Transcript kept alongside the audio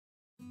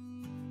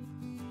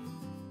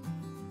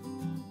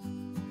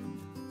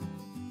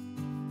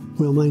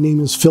Well, my name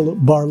is Philip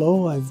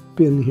Barlow. I've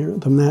been here at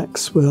the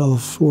Maxwell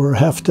for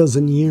half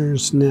dozen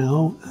years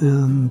now,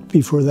 and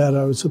before that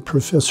I was a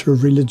professor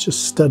of religious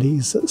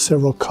studies at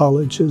several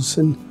colleges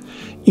and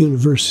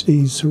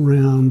universities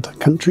around the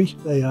country.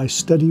 I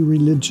study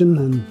religion,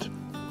 and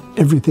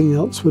everything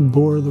else would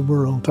bore the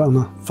world on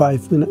a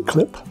 5-minute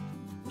clip.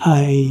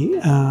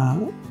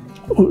 I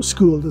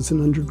schooled as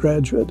an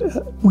undergraduate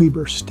at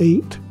Weber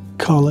State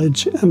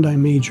College, and I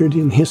majored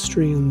in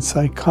history and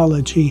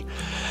psychology.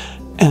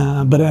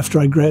 But after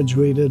I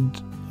graduated,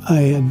 I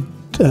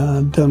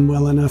had done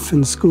well enough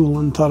in school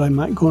and thought I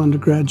might go on to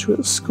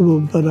graduate school,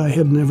 but I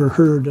had never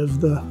heard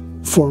of the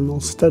formal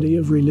study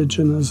of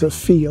religion as a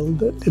field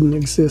that didn't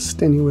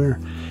exist anywhere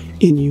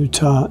in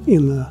Utah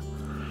in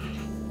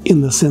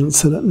the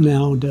sense that it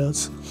now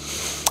does.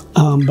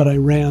 But I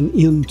ran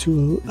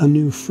into a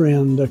new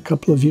friend a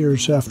couple of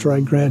years after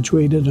I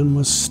graduated and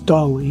was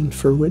stalling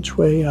for which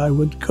way I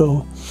would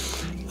go.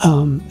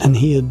 And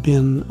he had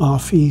been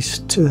off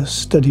east to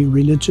study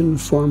religion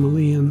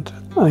formally, and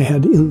I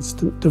had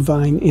instant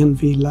divine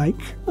envy, like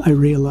I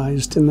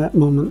realized in that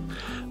moment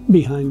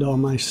behind all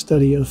my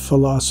study of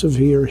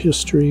philosophy or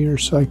history or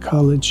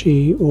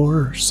psychology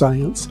or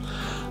science.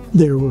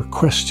 There were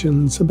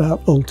questions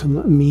about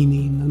ultimate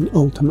meaning and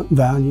ultimate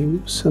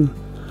values and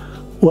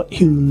what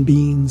human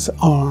beings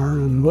are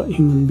and what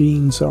human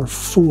beings are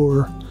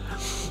for.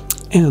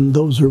 And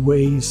those are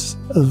ways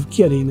of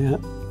getting at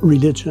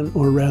religion,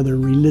 or rather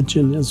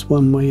religion is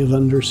one way of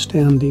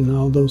understanding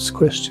all those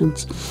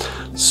questions.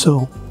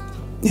 So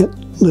it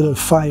lit a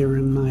fire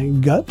in my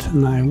gut,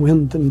 and I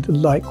went and did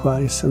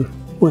likewise and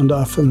went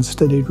off and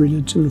studied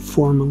religion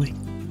formally.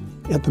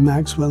 At the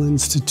Maxwell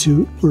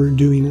Institute, we're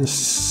doing a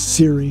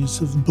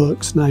series of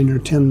books, 9 or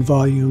 10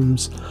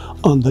 volumes,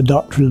 on the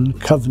Doctrine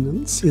and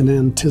Covenants in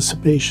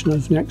anticipation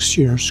of next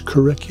year's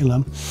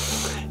curriculum.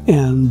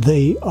 And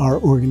they are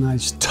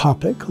organized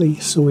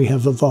topically, so we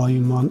have a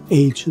volume on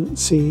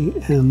agency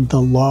and the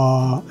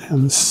law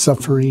and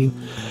suffering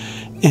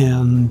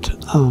and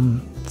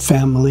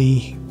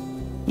family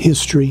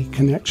history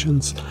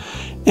connections.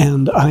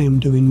 And I am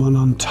doing one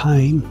on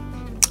time.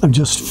 I've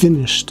just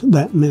finished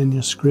that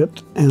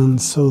manuscript,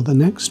 and so the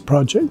next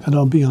project that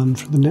I'll be on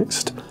for the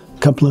next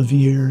couple of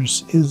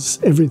years is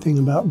everything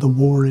about the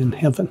war in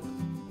heaven.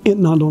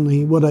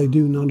 What I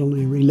do not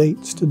only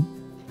relates to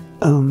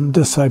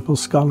disciple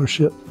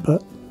scholarship,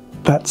 but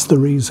that's the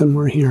reason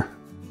we're here.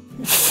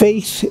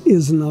 Faith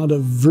is not a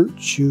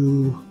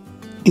virtue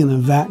in a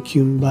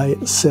vacuum by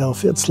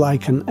itself. It's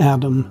like an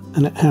atom,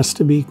 and it has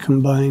to be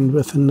combined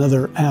with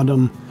another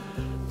atom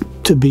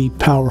to be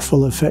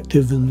powerful,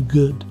 effective, and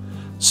good.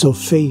 So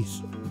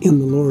faith in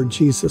the Lord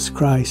Jesus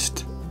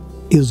Christ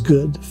is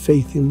good.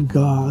 Faith in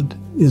God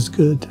is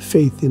good.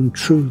 Faith in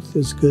truth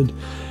is good.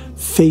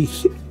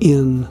 Faith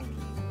in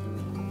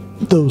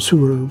those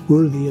who are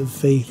worthy of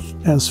faith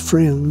as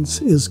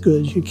friends is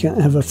good. You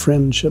can't have a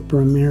friendship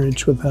or a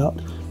marriage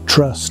without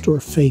trust or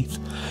faith.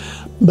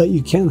 But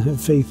you can have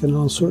faith in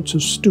all sorts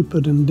of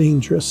stupid and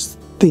dangerous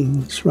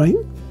things, right?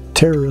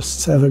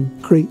 Terrorists have a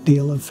great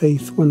deal of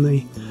faith when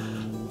they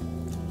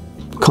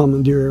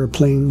commandeer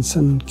airplanes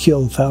and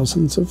kill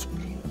thousands of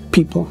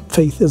people.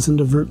 Faith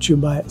isn't a virtue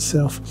by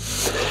itself.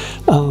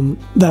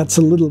 That's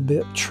a little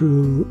bit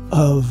true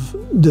of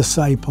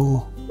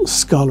disciple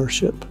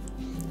scholarship.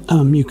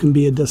 You can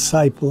be a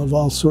disciple of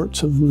all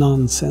sorts of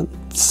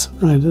nonsense,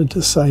 right? A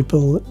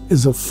disciple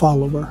is a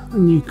follower,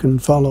 and you can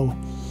follow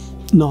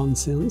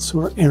nonsense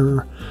or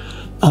error.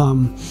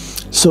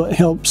 So it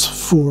helps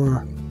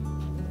for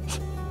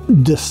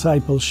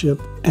discipleship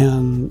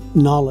and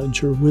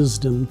knowledge or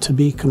wisdom to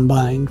be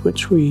combined,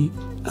 which we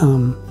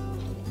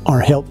are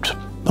helped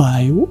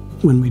by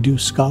when we do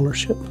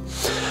scholarship.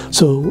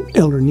 So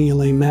Elder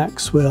Neal A.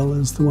 Maxwell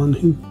is the one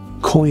who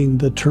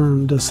coined the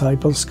term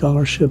disciple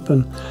scholarship,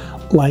 and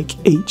like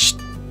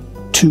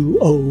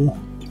H2O,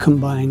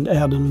 combined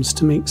atoms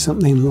to make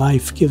something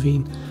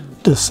life-giving.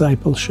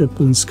 Discipleship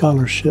and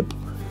scholarship,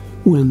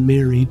 when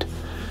married,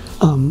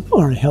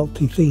 are a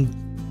healthy thing.